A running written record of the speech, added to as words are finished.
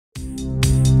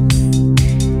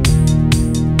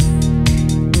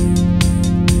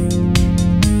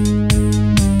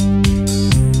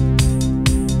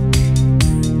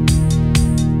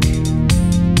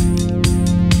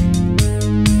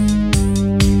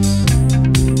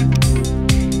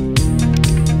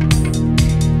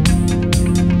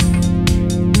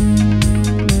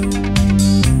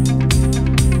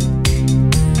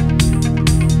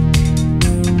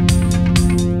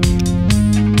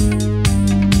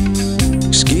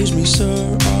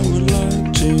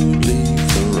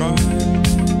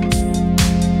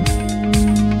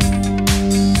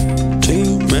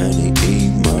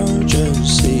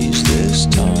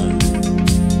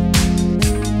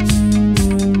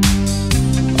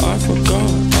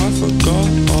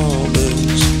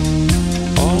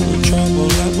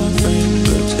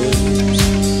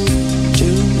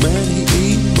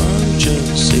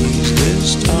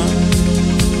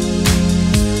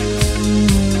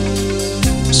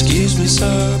me,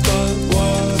 sir, but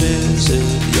what is in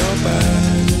your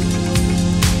bag?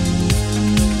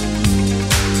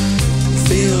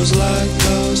 Feels like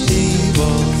those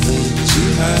evil things you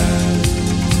had.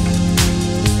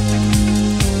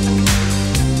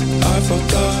 I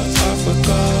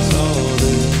forgot all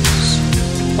this,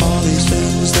 all these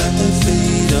things that they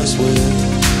feed us with.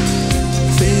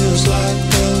 Feels like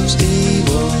those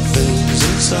evil things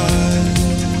inside.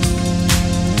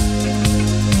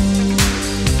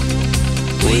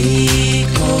 We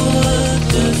caught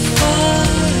the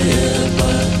fire,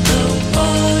 but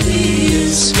nobody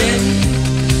escaped.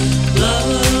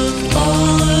 Love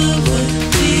all would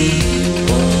be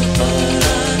more, but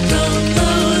I don't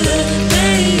know their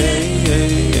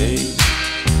name.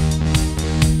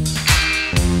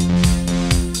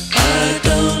 I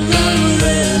don't know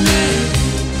their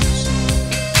names.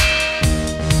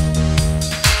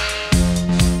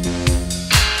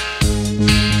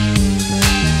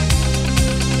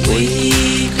 We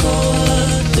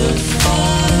caught the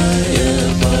fire,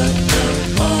 but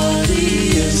nobody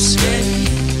escaped.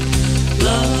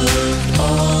 Love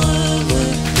all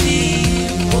would be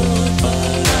more,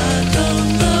 but I don't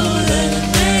know their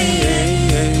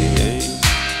name.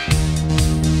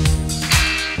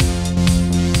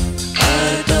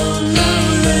 I don't know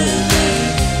their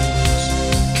names.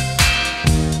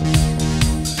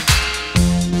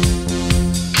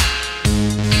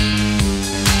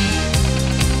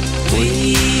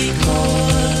 We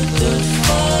caught the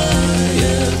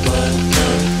fire, but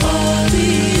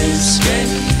nobody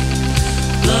escaped.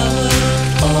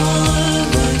 Love all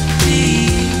would be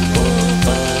more,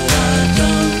 but I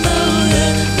don't know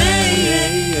their name.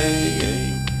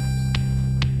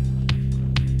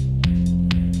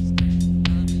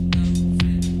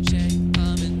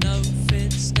 I'm in no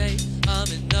fit state. I'm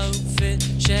in no fit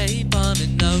shape. I'm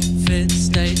in no fit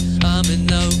state. I'm in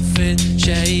no fit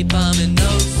shape. I'm in no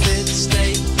fit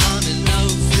state.